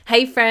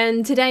Hey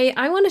friend, today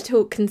I want to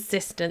talk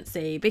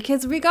consistency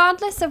because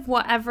regardless of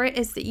whatever it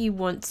is that you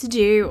want to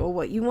do or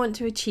what you want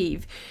to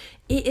achieve,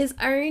 it is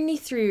only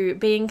through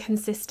being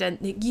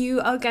consistent that you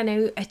are going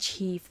to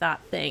achieve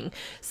that thing.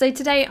 So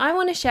today I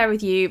want to share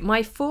with you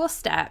my 4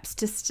 steps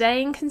to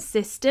staying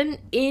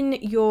consistent in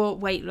your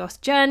weight loss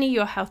journey,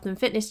 your health and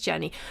fitness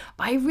journey.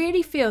 But I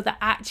really feel that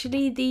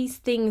actually these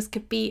things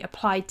could be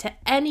applied to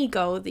any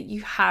goal that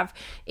you have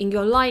in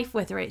your life,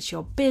 whether it's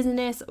your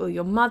business or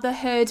your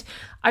motherhood.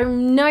 I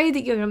know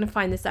that you're going to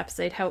find this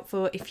episode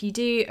helpful. If you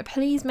do,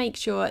 please make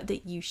sure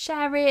that you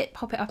share it,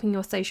 pop it up in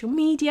your social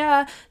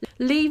media,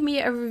 leave me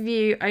a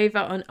review over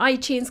on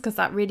iTunes because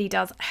that really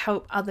does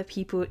help other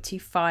people to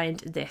find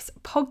this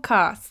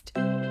podcast.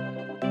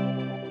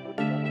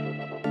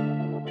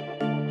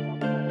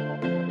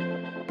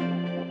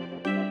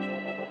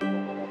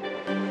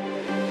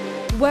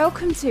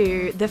 Welcome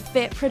to the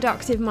Fit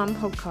Productive Mum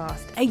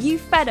podcast. Are you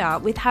fed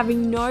up with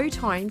having no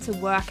time to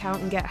work out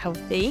and get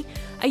healthy?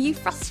 Are you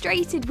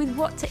frustrated with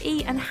what to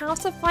eat and how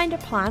to find a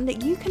plan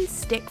that you can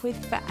stick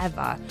with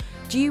forever?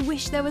 Do you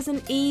wish there was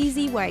an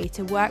easy way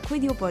to work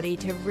with your body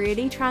to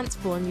really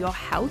transform your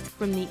health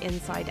from the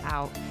inside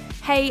out?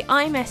 Hey,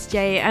 I'm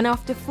SJ, and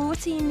after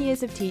 14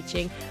 years of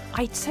teaching,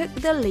 I took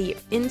the leap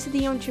into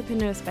the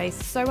entrepreneur space,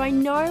 so I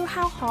know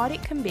how hard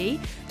it can be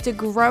to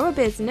grow a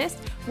business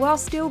while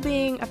still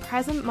being a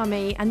present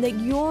mummy, and that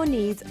your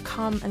needs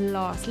come and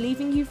last,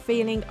 leaving you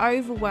feeling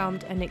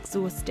overwhelmed and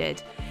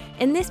exhausted.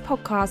 In this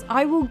podcast,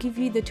 I will give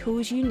you the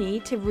tools you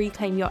need to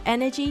reclaim your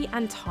energy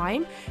and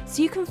time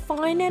so you can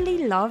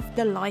finally love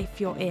the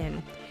life you're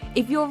in.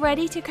 If you're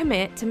ready to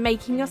commit to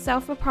making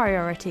yourself a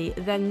priority,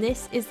 then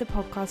this is the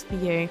podcast for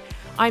you.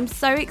 I'm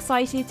so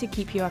excited to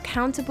keep you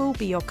accountable,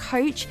 be your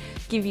coach,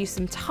 give you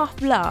some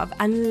tough love,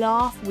 and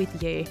laugh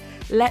with you.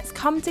 Let's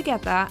come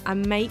together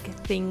and make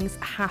things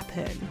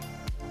happen.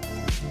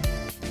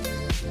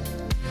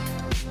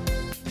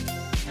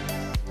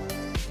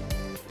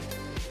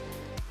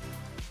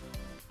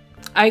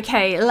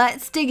 Okay,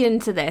 let's dig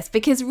into this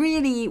because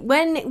really,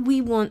 when we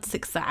want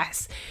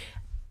success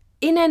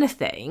in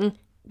anything,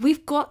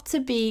 we've got to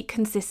be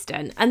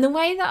consistent. And the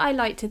way that I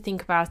like to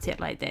think about it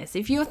like this,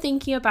 if you're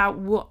thinking about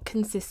what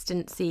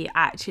consistency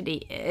actually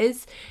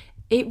is,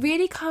 it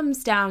really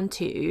comes down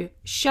to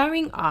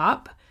showing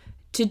up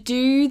to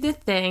do the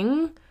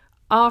thing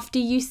after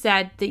you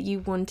said that you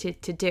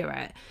wanted to do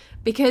it.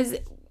 Because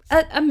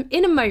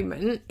in a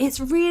moment,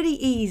 it's really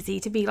easy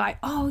to be like,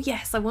 oh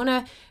yes, I want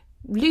to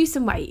lose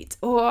some weight,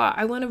 or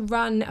I want to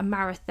run a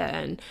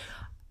marathon.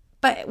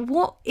 But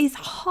what is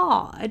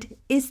hard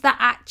is the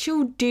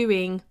actual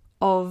doing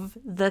of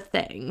the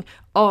thing,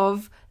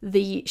 of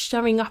the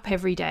showing up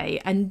every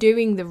day and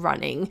doing the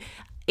running.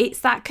 It's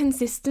that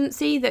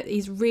consistency that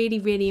is really,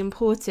 really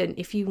important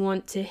if you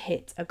want to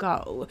hit a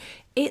goal.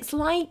 It's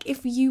like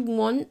if you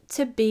want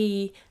to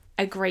be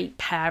a great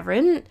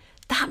parent,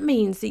 that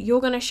means that you're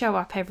going to show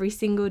up every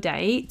single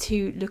day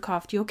to look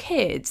after your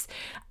kids.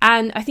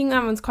 And I think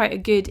that one's quite a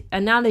good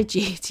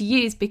analogy to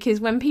use,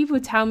 because when people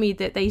tell me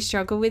that they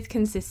struggle with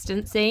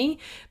consistency,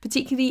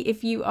 particularly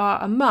if you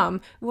are a mum,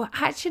 well,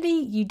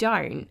 actually you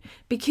don't,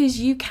 because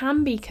you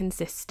can be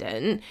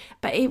consistent,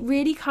 but it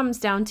really comes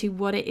down to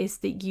what it is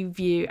that you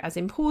view as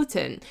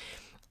important.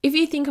 If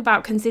you think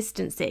about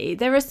consistency,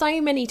 there are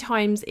so many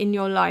times in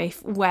your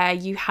life where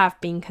you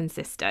have been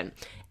consistent.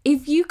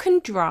 If you can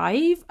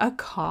drive a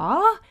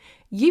car,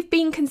 you've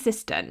been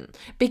consistent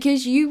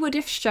because you would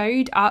have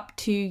showed up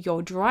to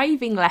your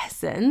driving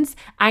lessons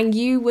and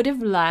you would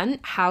have learned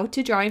how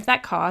to drive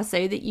that car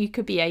so that you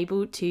could be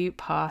able to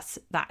pass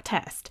that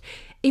test.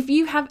 If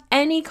you have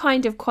any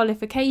kind of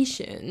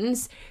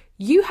qualifications,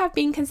 you have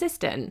been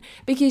consistent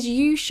because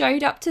you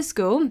showed up to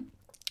school.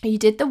 You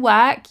did the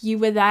work, you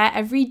were there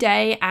every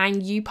day,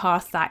 and you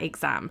passed that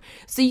exam.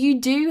 So you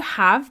do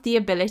have the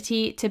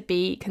ability to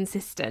be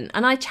consistent.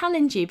 And I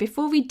challenge you,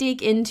 before we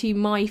dig into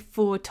my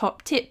 4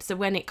 top tips of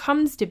when it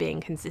comes to being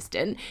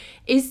consistent,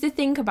 is to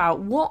think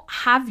about what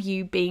have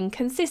you been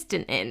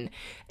consistent in.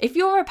 If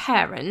you're a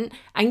parent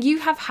and you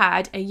have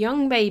had a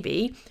young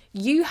baby,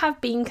 you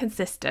have been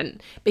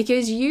consistent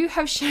because you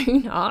have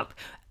shown up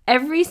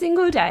every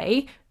single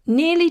day,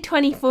 nearly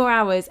 24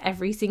 hours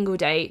every single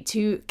day,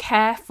 to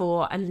care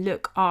for and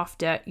look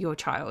after your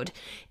child.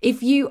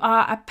 If you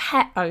are a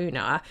pet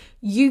owner,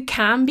 you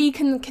can be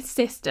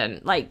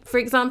consistent. Like, for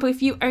example,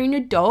 if you own a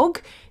dog,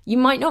 you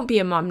might not be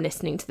a mum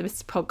listening to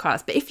this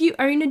podcast, but if you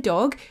own a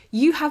dog,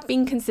 you have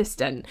been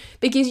consistent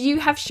because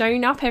you have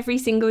shown up every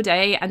single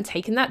day and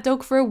taken that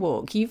dog for a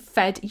walk. You've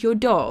fed your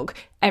dog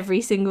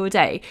every single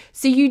day.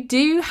 So you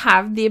do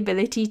have the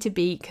ability to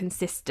be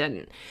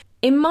consistent.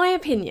 In my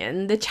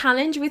opinion, the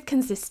challenge with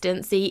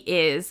consistency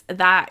is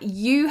that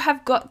you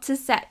have got to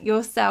set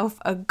yourself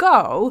a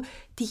goal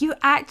that you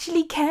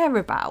actually care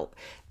about,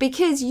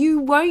 because you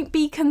won't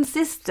be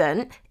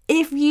consistent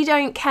if you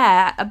don't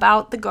care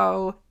about the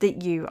goal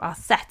that you are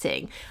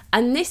setting.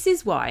 And this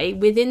is why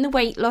within the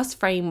weight loss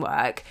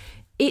framework,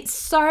 it's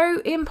so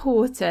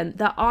important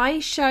that I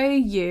show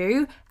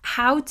you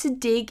how to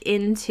dig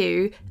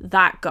into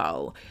that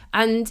goal.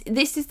 And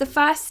this is the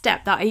first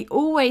step that I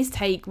always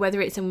take,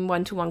 whether it's in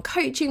one-to-one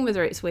coaching,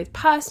 whether it's with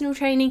personal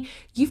training.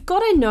 You've got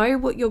to know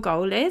what your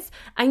goal is,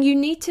 and you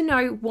need to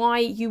know why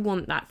you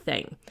want that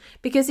thing.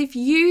 Because if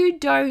you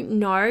don't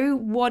know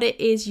what it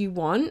is you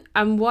want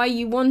and why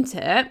you want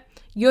it,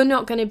 you're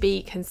not going to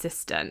be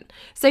consistent.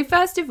 So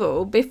first of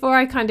all, before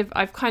I've kind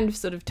of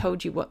sort of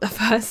told you what the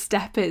first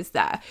step is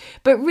there,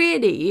 but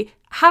really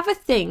have a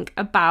think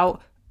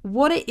about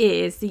what it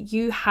is that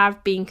you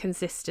have been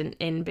consistent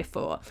in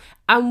before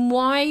and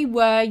why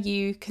were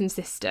you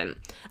consistent.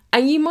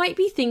 And you might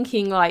be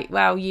thinking like,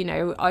 well,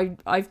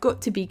 I've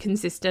got to be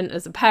consistent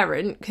as a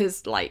parent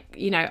because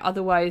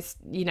otherwise,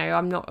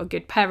 I'm not a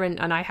good parent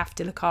and I have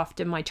to look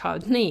after my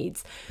child's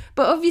needs.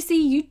 But obviously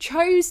you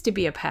chose to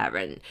be a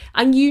parent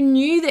and you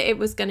knew that it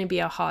was going to be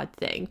a hard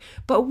thing.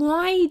 But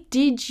why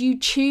did you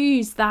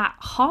choose that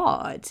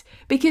hard?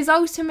 Because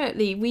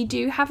ultimately we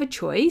do have a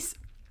choice.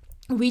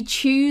 We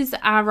choose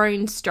our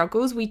own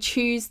struggles. We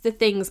choose the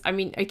things,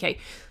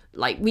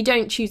 we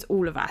don't choose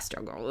all of our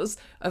struggles,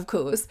 of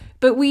course,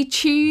 but we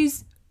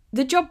choose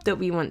the job that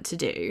we want to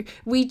do.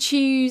 We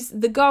choose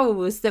the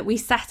goals that we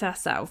set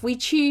ourselves. We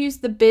choose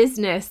the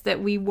business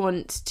that we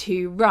want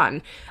to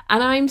run.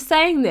 And I'm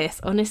saying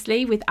this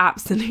honestly with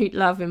absolute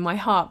love in my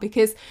heart,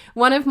 because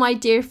one of my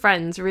dear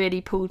friends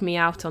really pulled me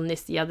out on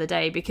this the other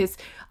day, because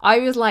I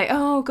was like,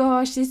 oh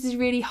gosh, this is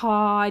really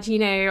hard,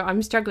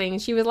 I'm struggling.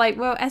 And she was like,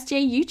 well,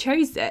 SJ, you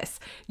chose this.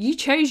 You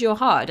chose your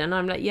hard. And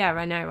I'm like, yeah,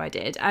 I know I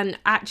did. And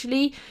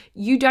actually,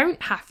 you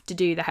don't have to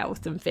do the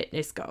health and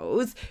fitness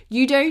goals.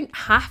 You don't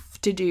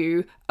have to do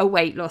a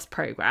weight loss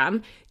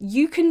program.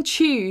 You can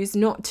choose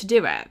not to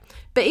do it.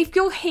 But if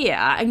you're here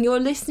and you're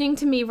listening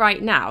to me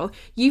right now,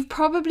 you've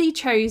probably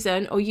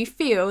chosen, or you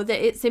feel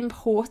that it's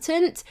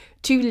important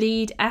to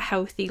lead a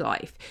healthy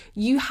life.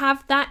 You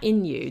have that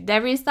in you.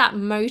 There is that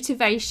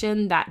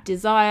motivation, that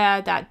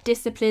desire, that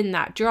discipline,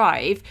 that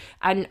drive.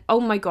 And oh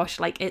my gosh,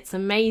 it's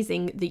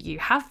amazing that you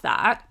have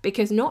that,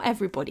 because not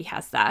everybody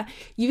has that.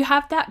 You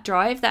have that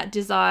drive, that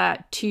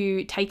desire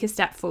to take a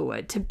step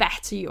forward, to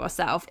better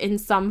yourself in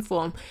some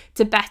form,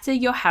 to better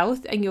your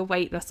health and your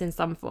weight loss in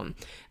some form.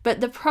 But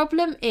the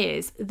problem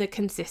is the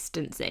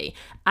consistency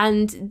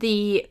and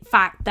the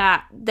fact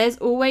that there's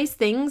always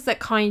things that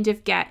kind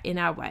of get in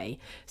our way.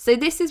 So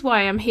this is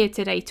why I'm here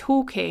today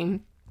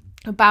talking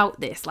about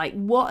this.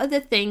 What are the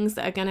things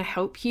that are going to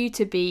help you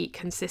to be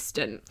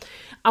consistent?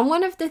 And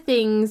one of the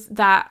things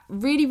that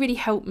really, really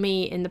helped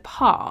me in the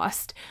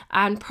past,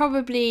 and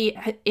probably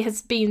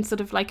has been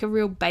sort of a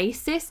real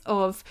basis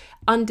of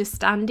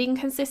understanding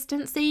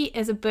consistency,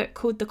 is a book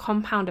called The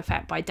Compound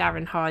Effect by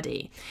Darren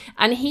Hardy.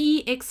 And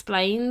he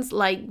explains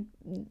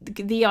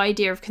the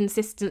idea of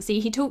consistency.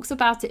 He talks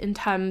about it in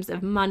terms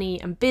of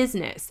money and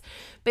business,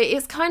 but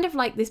it's kind of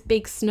like this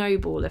big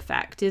snowball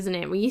effect, isn't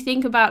it? When you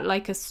think about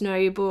a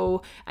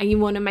snowball and you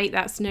want to make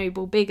that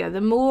snowball bigger,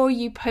 the more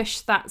you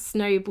push that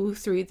snowball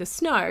through the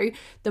snow,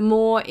 the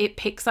more it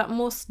picks up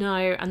more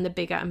snow and the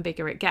bigger and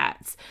bigger it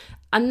gets.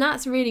 And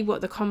that's really what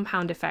the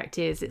compound effect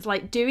is. It's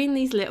like doing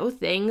these little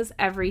things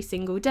every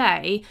single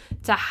day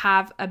to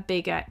have a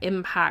bigger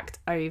impact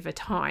over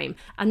time.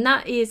 And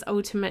that is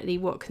ultimately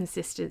what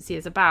consistency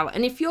is about.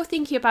 And if you're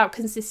thinking about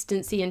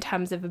consistency in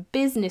terms of a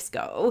business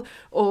goal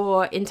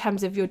or in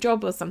terms of your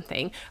job or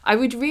something, I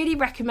would really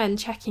recommend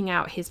checking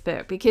out his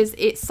book, because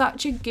it's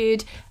such a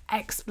good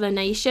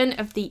explanation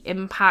of the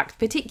impact,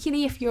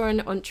 particularly if you're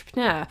an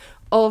entrepreneur,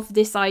 of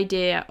this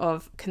idea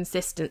of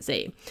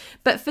consistency.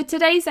 But for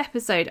today's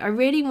episode, I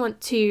really want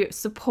to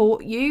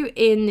support you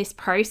in this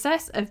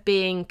process of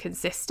being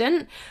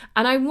consistent.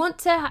 And I want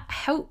to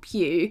help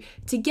you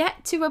to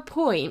get to a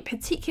point,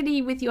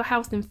 particularly with your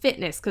health and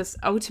fitness, because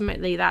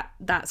ultimately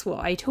that's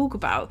what I talk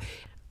about.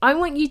 I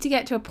want you to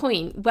get to a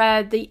point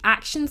where the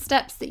action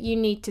steps that you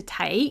need to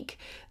take,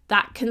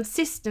 that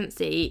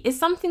consistency, is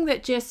something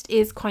that just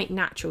is quite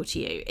natural to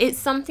you. It's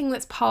something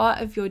that's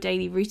part of your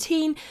daily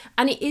routine,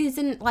 and it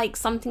isn't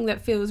something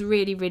that feels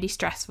really, really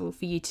stressful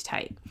for you to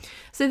take.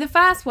 So the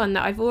first one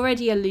that I've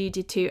already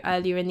alluded to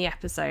earlier in the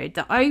episode,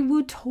 that I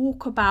will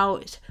talk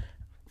about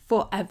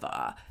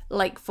forever,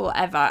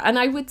 and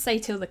I would say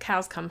till the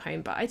cows come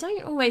home, but I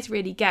don't always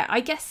really I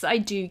guess I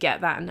do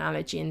get that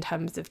analogy in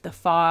terms of the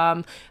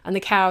farm and the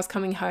cows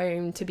coming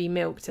home to be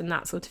milked and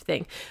that sort of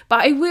thing.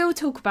 But I will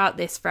talk about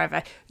this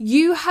forever.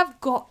 You have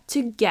got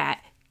to get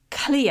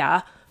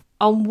clear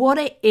on what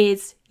it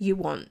is you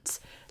want.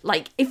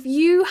 If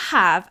you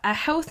have a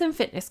health and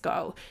fitness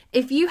goal,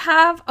 if you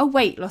have a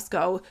weight loss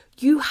goal,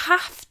 you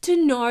have to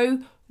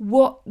know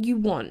what you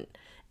want.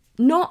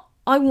 Not,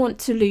 I want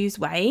to lose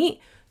weight,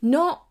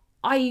 not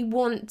I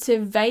want to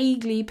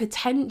vaguely,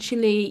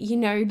 potentially,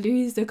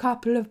 lose a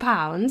couple of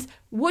pounds.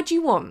 What do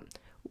you want?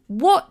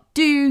 What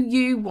do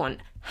you want?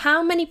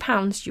 How many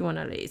pounds do you want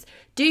to lose?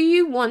 Do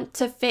you want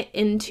to fit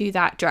into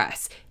that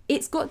dress?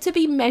 it's got to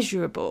be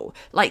measurable.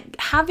 Like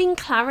having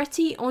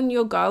clarity on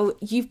your goal,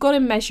 you've got to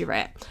measure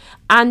it.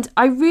 And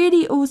I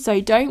really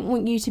also don't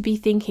want you to be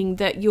thinking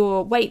that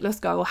your weight loss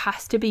goal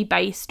has to be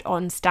based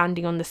on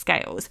standing on the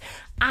scales.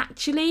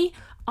 Actually,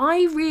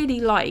 I really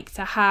like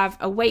to have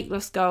a weight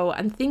loss goal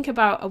and think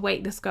about a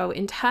weight loss goal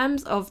in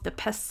terms of the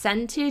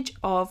percentage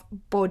of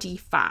body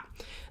fat.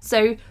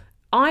 So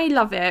I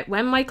love it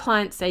when my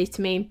clients say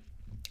to me,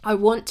 I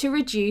want to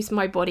reduce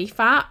my body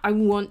fat, I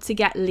want to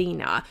get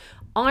leaner.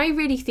 I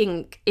really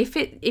think if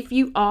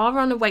you are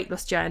on a weight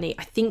loss journey,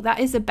 I think that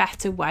is a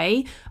better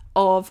way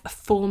of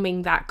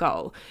forming that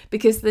goal,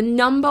 because the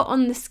number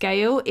on the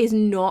scale is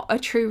not a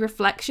true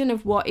reflection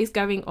of what is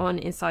going on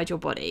inside your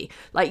body.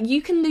 Like,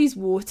 you can lose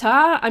water.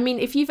 I mean,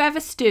 if you've ever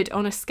stood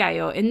on a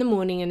scale in the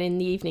morning and in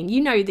the evening,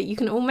 you know that you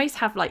can almost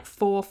have like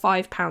 4 or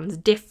 5 pounds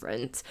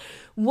difference.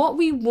 What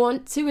we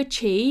want to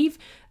achieve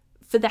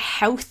for the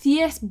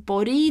healthiest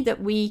body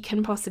that we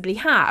can possibly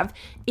have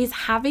is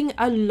having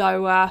a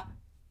lower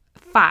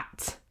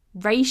fat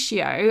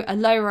ratio, a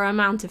lower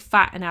amount of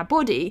fat in our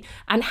body,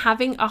 and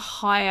having a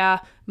higher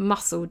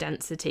muscle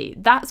density.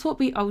 That's what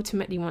we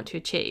ultimately want to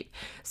achieve.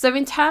 So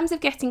in terms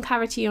of getting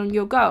clarity on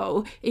your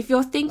goal, if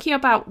you're thinking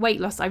about weight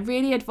loss, I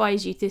really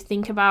advise you to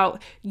think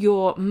about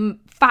your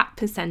fat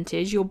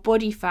percentage, your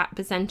body fat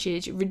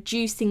percentage,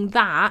 reducing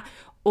that,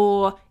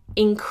 or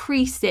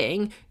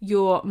increasing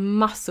your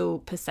muscle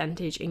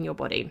percentage in your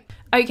body.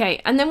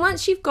 Okay, and then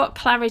once you've got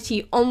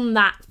clarity on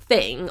that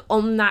thing,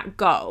 on that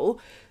goal,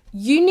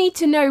 you need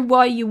to know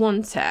why you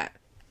want it,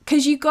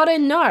 because you've got to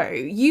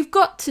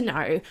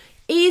know,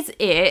 is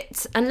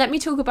it, and let me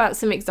talk about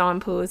some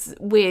examples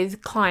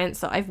with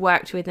clients that I've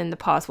worked with in the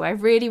past where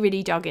I've really,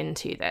 really dug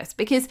into this,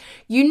 because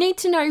you need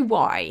to know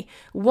why.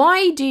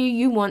 Why do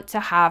you want to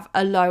have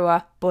a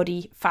lower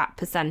body fat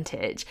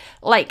percentage?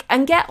 Like,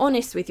 and get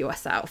honest with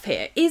yourself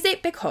here. Is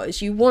it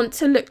because you want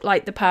to look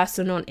like the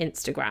person on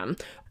Instagram?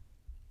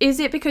 Is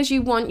it because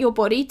you want your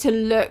body to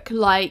look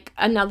like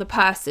another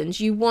person's?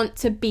 You want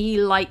to be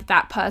like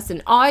that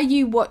person? Are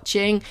you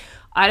watching,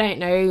 I don't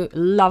know,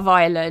 Love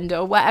Island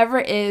or whatever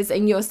it is,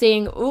 and you're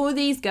seeing all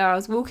these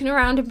girls walking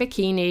around in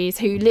bikinis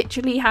who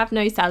literally have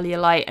no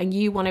cellulite and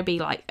you want to be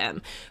like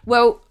them?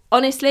 Well,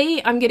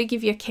 honestly, I'm going to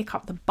give you a kick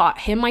up the butt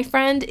here, my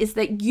friend, is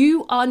that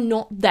you are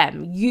not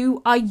them.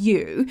 You are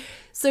you.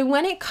 So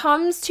when it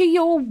comes to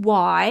your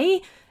why,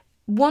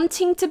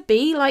 wanting to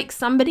be like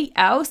somebody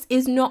else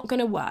is not going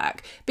to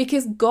work,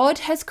 because God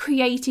has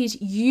created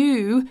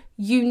you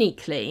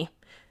uniquely.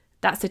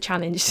 That's a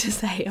challenge to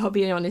say, I'll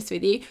be honest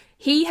with you.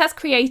 He has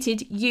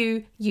created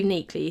you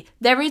uniquely.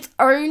 There is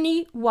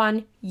only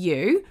one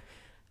you.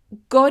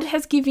 God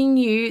has given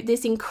you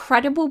this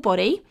incredible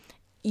body.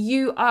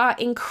 You are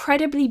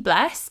incredibly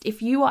blessed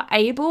if you are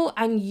able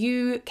and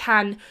you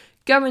can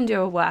go and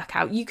do a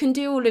workout. You can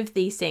do all of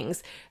these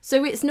things.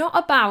 So it's not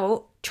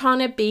about trying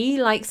to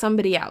be like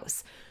somebody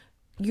else.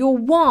 Your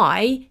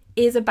why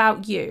is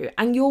about you,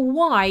 and your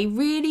why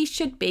really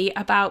should be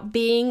about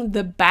being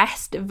the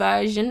best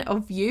version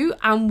of you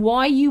and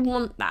why you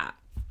want that.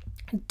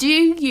 Do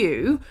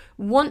you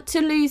want to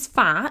lose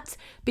fat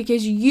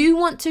because you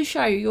want to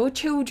show your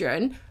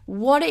children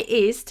what it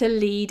is to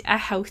lead a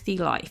healthy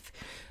life?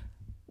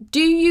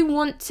 Do you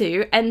want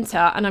to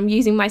enter, and I'm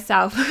using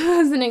myself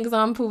as an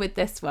example with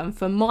this one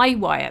for my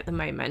why at the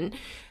moment,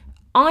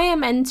 I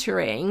am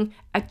entering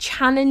a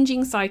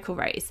challenging cycle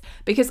race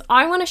because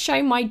I want to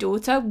show my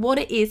daughter what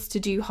it is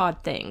to do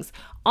hard things.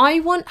 I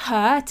want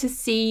her to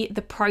see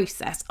the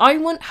process. I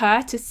want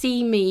her to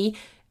see me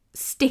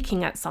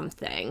sticking at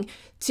something,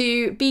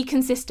 to be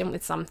consistent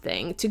with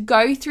something, to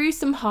go through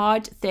some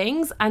hard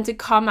things and to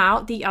come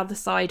out the other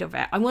side of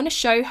it. I want to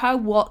show her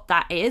what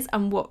that is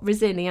and what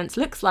resilience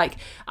looks like.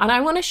 And I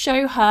want to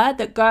show her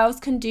that girls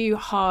can do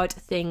hard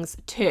things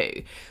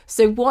too.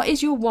 So what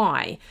is your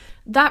why?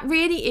 That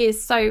really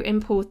is so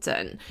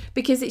important,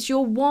 because it's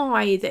your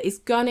why that is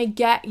going to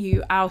get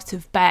you out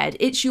of bed.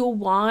 It's your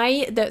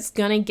why that's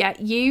going to get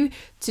you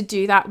to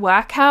do that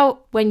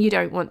workout when you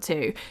don't want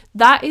to.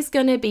 That is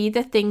going to be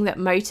the thing that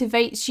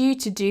motivates you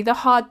to do the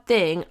hard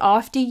thing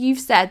after you've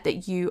said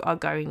that you are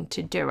going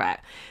to do it.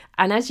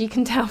 And as you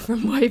can tell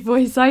from my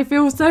voice, I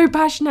feel so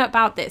passionate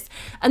about this.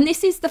 And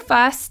this is the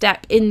first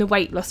step in the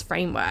weight loss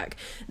framework.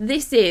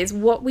 This is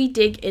what we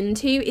dig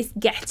into, is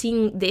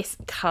getting this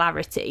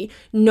clarity,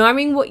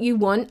 knowing what you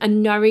want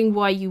and knowing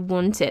why you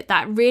want it.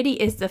 That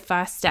really is the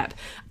first step.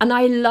 And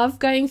I love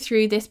going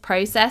through this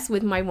process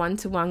with my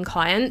one-to-one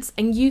clients,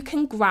 and you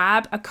can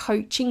grab a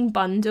coaching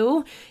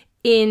bundle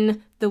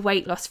in the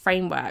weight loss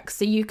framework.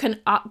 So you can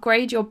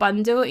upgrade your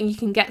bundle and you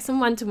can get some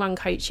one-to-one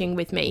coaching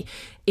with me.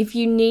 If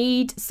you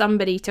need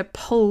somebody to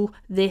pull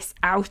this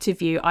out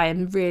of you, I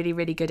am really,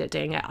 really good at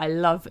doing it. I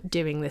love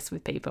doing this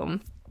with people.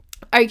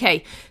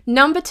 Okay,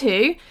 number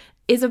 2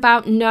 is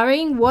about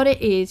knowing what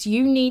it is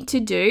you need to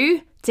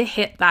do to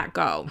hit that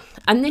goal.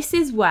 And this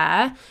is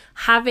where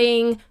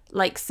having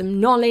like some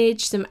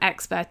knowledge, some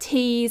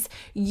expertise,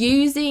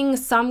 using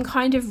some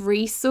kind of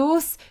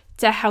resource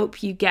to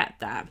help you get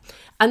there.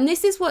 And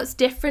this is what's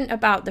different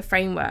about the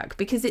framework,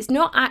 because it's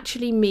not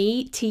actually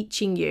me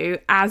teaching you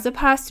as a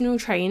personal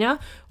trainer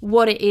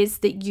what it is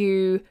that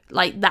you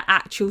like, the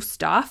actual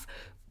stuff.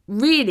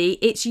 Really,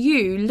 it's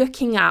you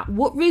looking at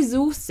what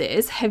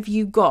resources have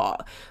you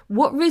got?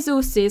 What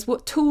resources,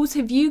 what tools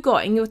have you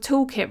got in your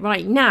toolkit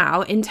right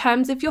now in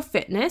terms of your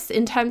fitness,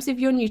 in terms of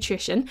your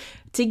nutrition,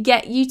 to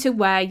get you to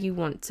where you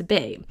want to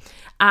be.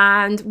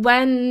 And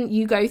when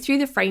you go through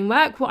the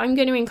framework, what I'm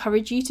going to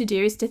encourage you to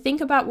do is to think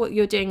about what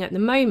you're doing at the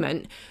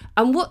moment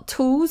and what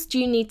tools do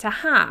you need to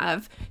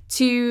have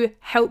to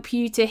help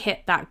you to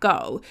hit that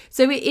goal.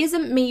 So it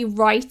isn't me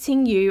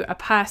writing you a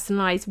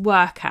personalized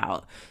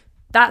workout.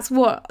 That's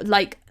what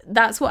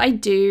I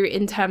do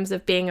in terms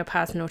of being a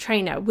personal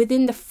trainer.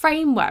 Within the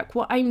framework,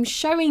 what I'm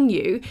showing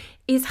you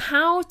is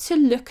how to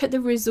look at the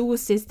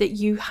resources that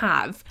you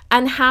have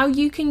and how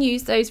you can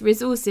use those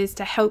resources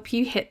to help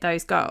you hit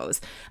those goals.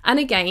 And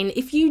again,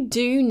 if you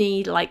do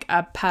need like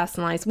a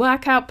personalized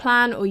workout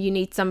plan, or you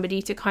need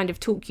somebody to kind of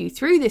talk you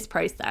through this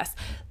process,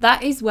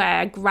 that is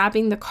where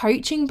grabbing the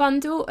coaching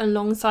bundle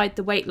alongside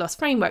the weight loss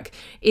framework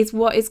is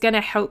what is going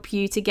to help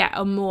you to get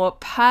a more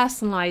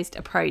personalized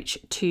approach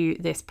to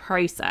this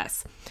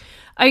process.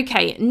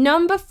 Okay,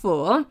 number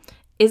 4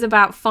 is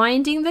about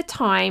finding the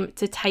time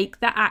to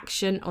take the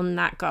action on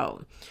that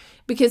goal.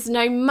 Because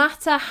no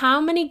matter how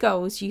many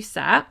goals you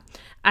set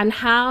and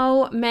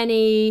how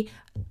many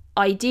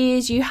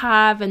ideas you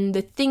have and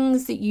the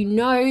things that you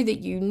know that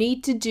you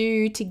need to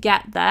do to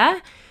get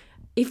there,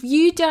 if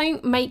you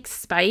don't make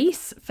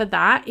space for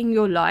that in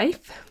your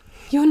life,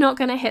 you're not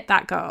going to hit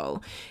that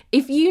goal.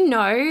 If you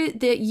know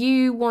that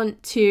you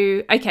want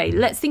to, okay,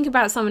 let's think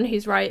about someone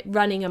who's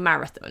running a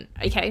marathon,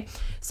 okay?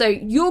 So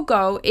your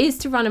goal is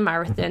to run a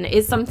marathon.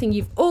 It's something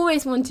you've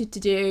always wanted to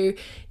do.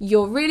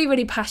 You're really,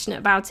 really passionate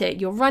about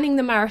it. You're running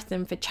the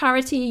marathon for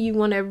charity. You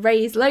want to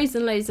raise loads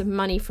and loads of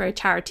money for a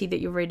charity that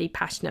you're really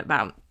passionate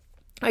about.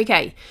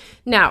 Okay,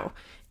 now,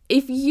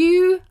 if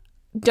you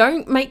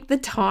don't make the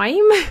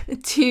time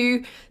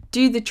to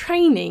do the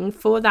training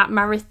for that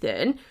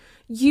marathon,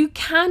 you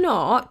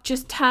cannot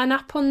just turn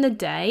up on the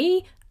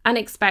day and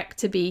expect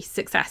to be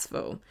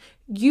successful.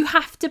 You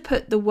have to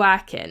put the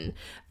work in.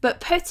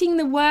 But putting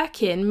the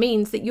work in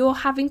means that you're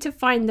having to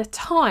find the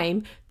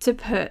time to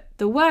put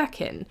the work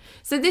in.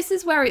 So this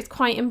is where it's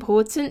quite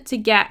important to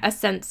get a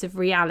sense of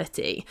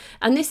reality.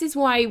 And this is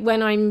why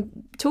when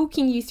I'm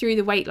talking you through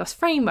the weight loss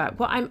framework,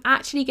 what I'm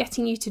actually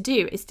getting you to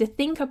do is to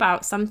think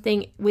about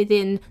something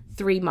within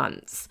 3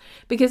 months.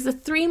 Because the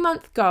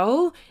 3-month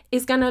goal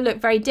is going to look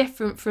very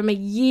different from a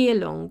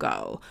year-long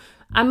goal.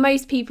 And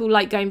most people,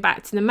 like going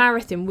back to the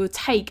marathon, will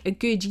take a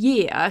good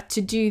year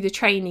to do the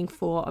training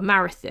for a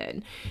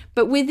marathon.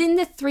 But within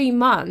the 3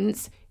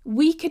 months,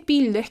 we could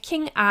be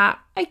looking at,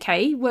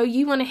 okay, well,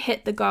 you want to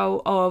hit the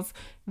goal of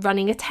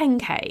running a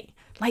 10K.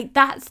 Like,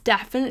 that's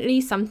definitely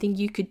something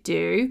you could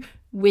do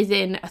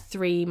within a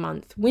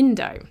 3-month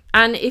window.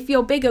 And if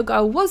your bigger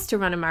goal was to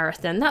run a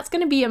marathon, that's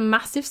going to be a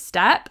massive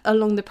step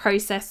along the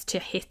process to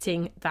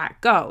hitting that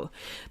goal.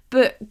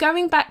 But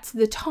going back to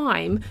the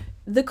time,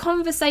 the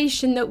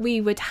conversation that we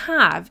would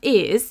have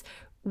is,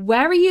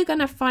 where are you going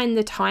to find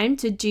the time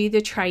to do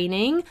the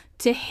training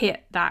to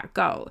hit that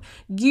goal?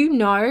 You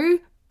know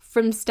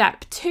from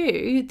step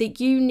 2 that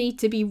you need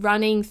to be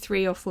running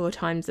 3 or 4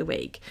 times a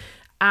week.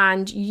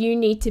 And you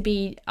need to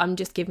be, I'm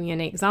just giving you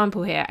an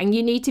example here, and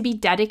you need to be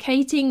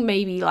dedicating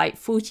maybe like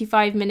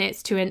 45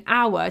 minutes to an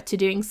hour to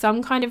doing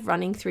some kind of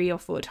running 3 or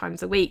 4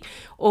 times a week.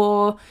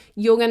 Or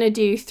you're going to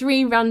do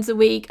 3 runs a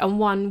week and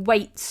 1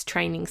 weights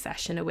training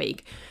session a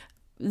week.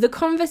 The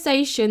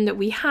conversation that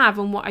we have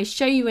and what I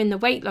show you in the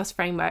weight loss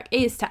framework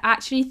is to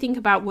actually think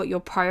about what your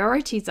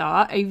priorities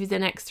are over the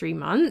next 3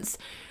 months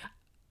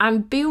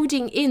and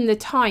building in the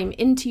time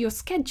into your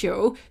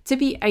schedule to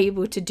be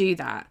able to do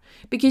that.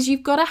 Because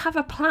you've got to have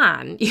a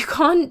plan. You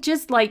can't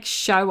just like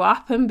show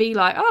up and be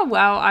like, oh,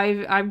 well,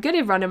 I'm going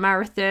to run a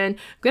marathon. I'm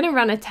going to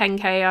run a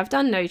 10K. I've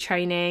done no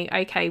training.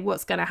 Okay,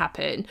 what's going to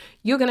happen?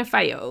 You're going to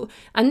fail.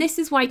 And this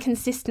is why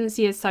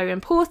consistency is so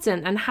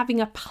important, and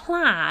having a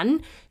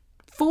plan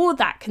for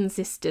that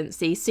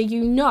consistency, so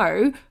you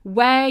know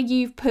where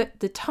you've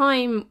put the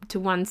time to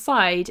one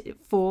side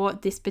for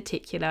this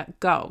particular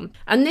goal.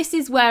 And this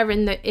is where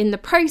in the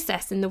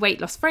process, in the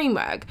weight loss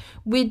framework,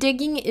 we're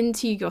digging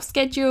into your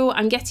schedule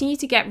and getting you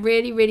to get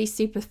really, really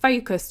super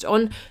focused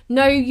on,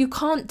 no, you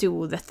can't do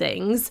all the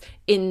things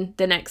in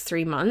the next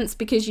 3 months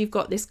because you've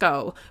got this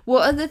goal.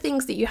 What are the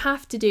things that you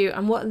have to do,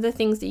 and what are the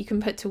things that you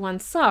can put to one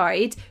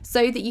side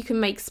so that you can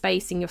make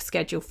space in your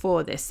schedule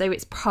for this? So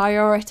it's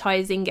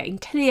prioritizing, getting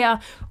clear,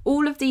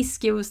 all of these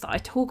skills that I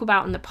talk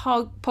about in the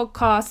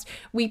podcast,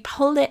 we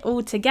pull it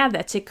all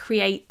together to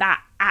create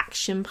that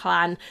action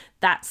plan,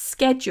 that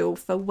schedule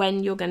for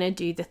when you're going to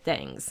do the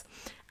things.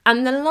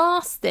 And the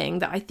last thing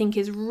that I think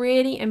is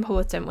really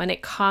important when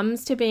it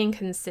comes to being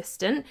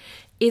consistent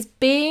is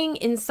being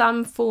in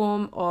some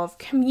form of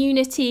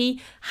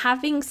community,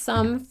 having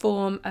some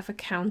form of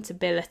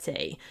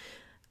accountability.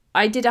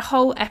 I did a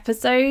whole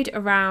episode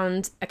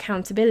around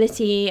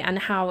accountability and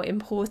how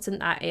important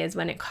that is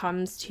when it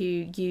comes to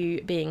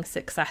you being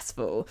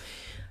successful.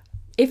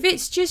 If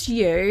it's just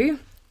you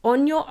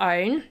on your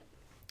own,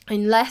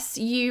 unless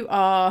you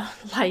are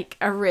like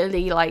a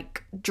really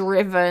like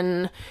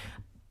driven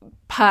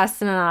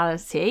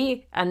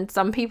personality, and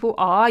some people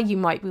are, you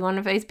might be one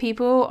of those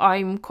people.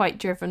 I'm quite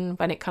driven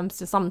when it comes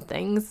to some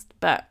things,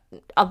 but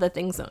other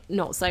things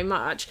not so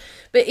much.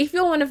 But if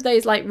you're one of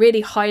those like really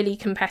highly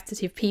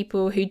competitive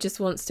people who just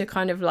wants to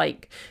kind of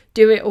like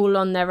do it all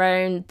on their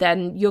own,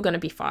 then you're going to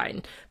be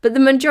fine. But the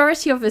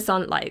majority of us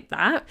aren't like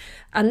that,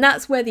 and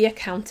that's where the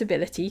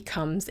accountability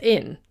comes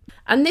in.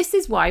 And this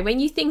is why when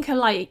you think of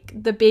like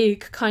the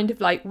big kind of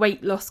like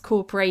weight loss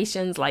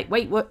corporations like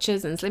Weight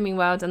Watchers and Slimming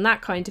World and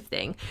that kind of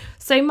thing,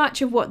 so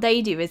much of what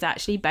they do is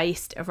actually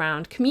based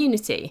around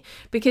community,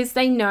 because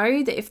they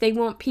know that if they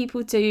want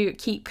people to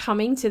keep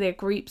coming to their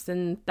groups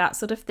and that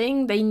sort of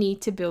thing, they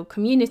need to build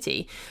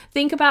community.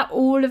 Think about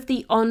all of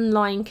the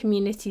online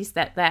communities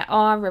that there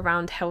are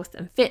around health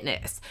and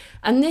fitness.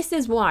 And this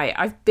is why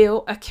I've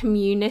built a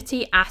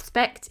community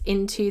aspect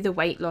into the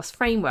weight loss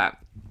framework.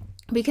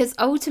 Because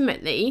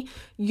ultimately,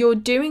 you're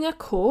doing a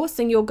course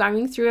and you're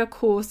going through a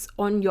course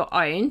on your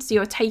own. So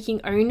you're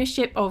taking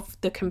ownership of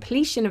the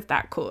completion of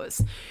that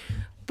course.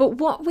 But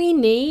what we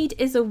need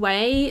is a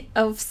way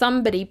of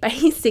somebody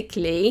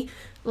basically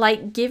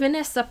like giving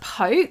us a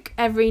poke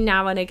every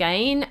now and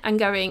again and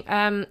going,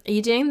 are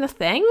you doing the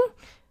thing?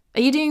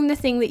 Are you doing the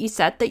thing that you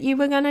said that you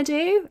were going to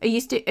do?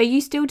 Are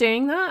you still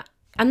doing that?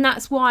 And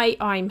that's why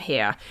I'm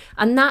here.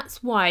 And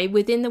that's why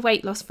within the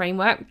weight loss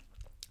framework,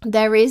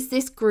 there is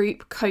this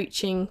group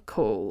coaching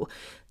call.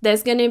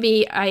 There's going to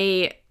be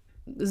a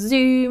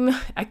Zoom,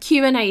 a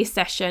Q&A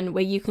session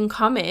where you can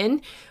come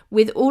in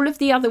with all of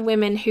the other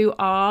women who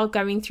are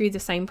going through the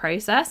same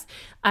process,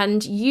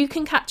 and you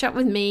can catch up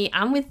with me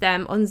and with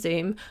them on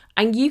Zoom,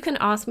 and you can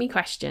ask me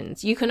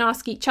questions. You can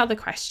ask each other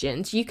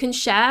questions. You can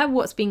share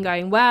what's been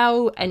going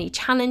well, any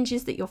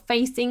challenges that you're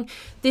facing.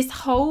 This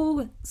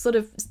whole sort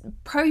of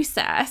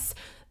process,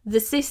 the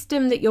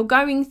system that you're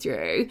going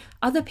through,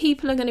 other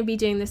people are going to be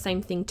doing the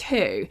same thing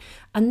too.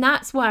 And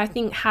that's why I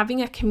think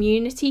having a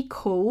community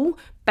call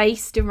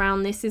based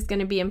around this is going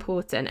to be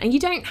important. And you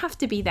don't have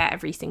to be there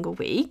every single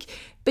week,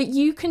 but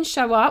you can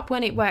show up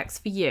when it works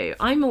for you.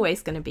 I'm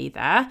always going to be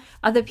there.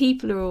 Other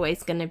people are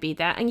always going to be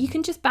there. And you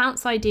can just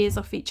bounce ideas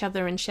off each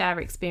other and share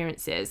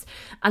experiences.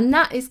 And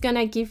that is going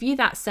to give you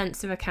that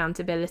sense of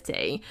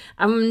accountability.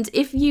 And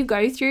if you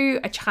go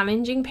through a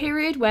challenging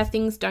period where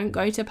things don't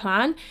go to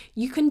plan,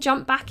 you can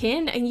jump back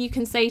in and you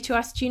can say to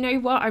us, do you know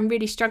what? I'm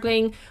really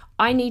struggling.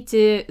 I need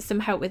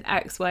some help with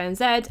X, Y, and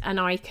Z, and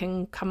I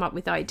can come up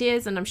with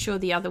ideas, and I'm sure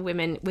the other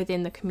women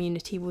within the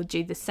community will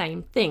do the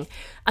same thing.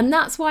 And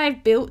that's why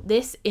I've built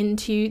this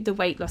into the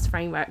weight loss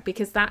framework,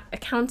 because that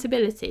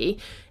accountability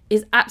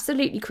is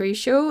absolutely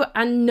crucial,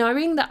 and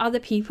knowing that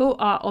other people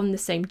are on the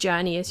same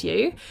journey as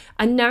you,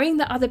 and knowing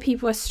that other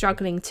people are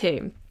struggling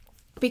too.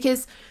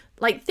 Because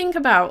like, think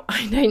about,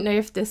 I don't know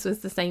if this was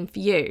the same for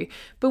you,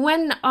 but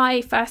when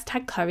I first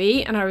had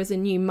Chloe and I was a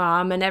new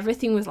mum and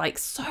everything was like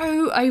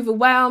so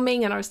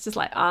overwhelming and I was just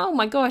like, oh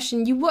my gosh.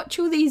 And you watch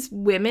all these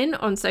women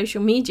on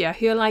social media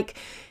who are like,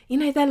 you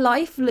know, their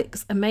life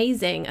looks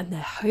amazing and their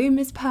home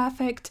is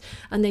perfect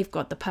and they've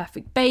got the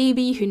perfect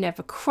baby who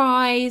never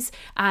cries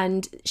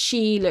and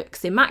she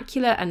looks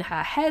immaculate and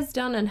her hair's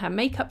done and her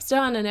makeup's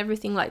done and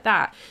everything like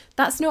that.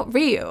 That's not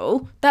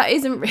real. That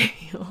isn't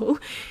real.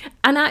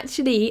 And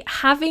actually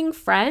having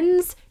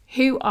friends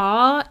who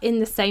are in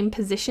the same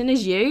position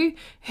as you,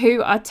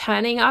 who are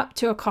turning up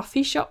to a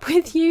coffee shop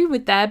with you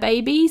with their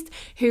babies,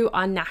 who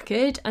are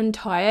knackered and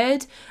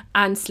tired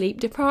and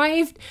sleep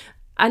deprived,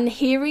 and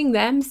hearing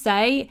them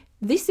say,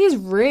 this is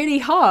really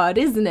hard,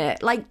 isn't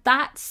it? Like,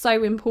 that's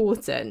so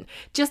important.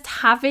 Just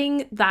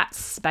having that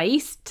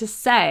space to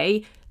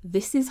say,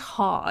 this is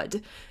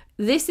hard.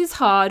 This is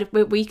hard,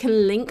 but we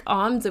can link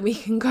arms and we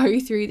can go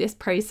through this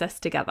process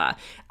together.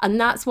 And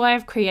that's why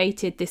I've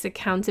created this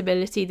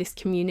accountability, this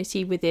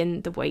community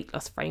within the weight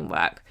loss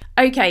framework.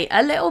 Okay,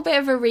 a little bit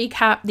of a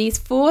recap. These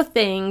 4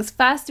 things.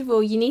 First of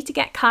all, you need to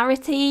get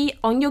clarity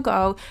on your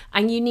goal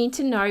and you need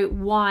to know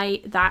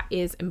why that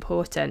is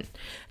important.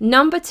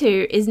 Number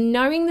 2 is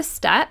knowing the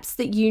steps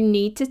that you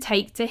need to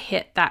take to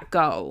hit that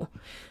goal.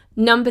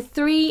 Number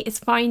 3 is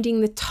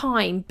finding the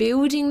time,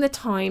 building the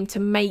time to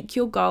make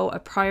your goal a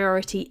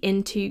priority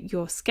into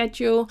your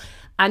schedule.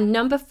 And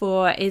number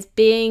 4 is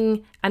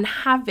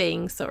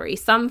having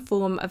some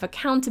form of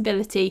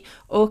accountability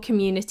or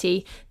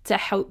community to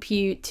help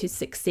you to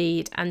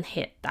succeed and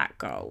hit that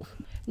goal.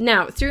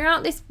 Now,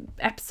 throughout this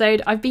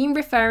episode, I've been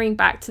referring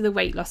back to the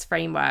weight loss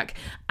framework.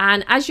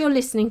 And as you're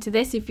listening to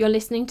this, if you're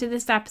listening to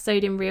this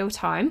episode in real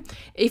time,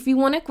 if you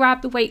want to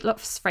grab the weight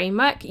loss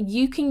framework,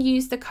 you can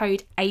use the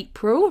code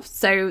April.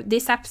 So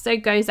this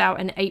episode goes out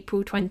in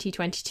April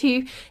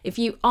 2022. If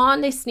you are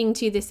listening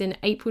to this in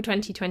April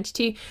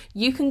 2022,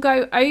 you can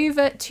go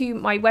over to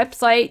my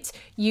website.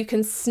 You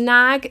can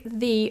snag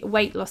the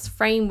weight loss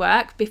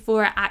framework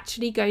before it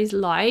actually goes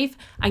live,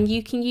 and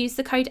you can use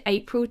the code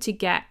April to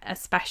get a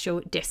special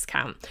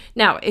discount.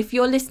 Now, if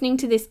you're listening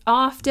to this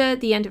after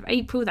the end of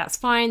April, that's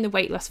fine. The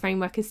weight loss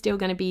framework is still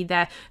going to be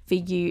there for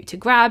you to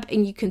grab,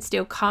 and you can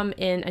still come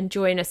in and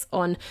join us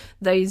on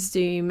those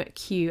Zoom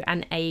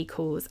Q&A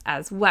calls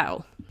as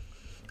well.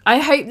 I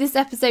hope this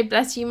episode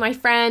blessed you, my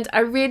friend.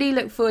 I really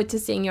look forward to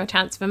seeing your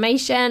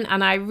transformation,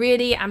 and I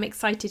really am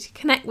excited to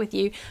connect with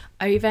you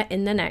over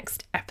in the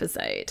next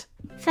episode.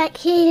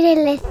 Thank you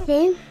for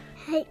listening.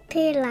 Hope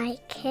you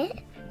like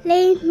it.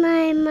 Leave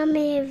my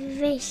mummy a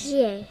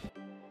review.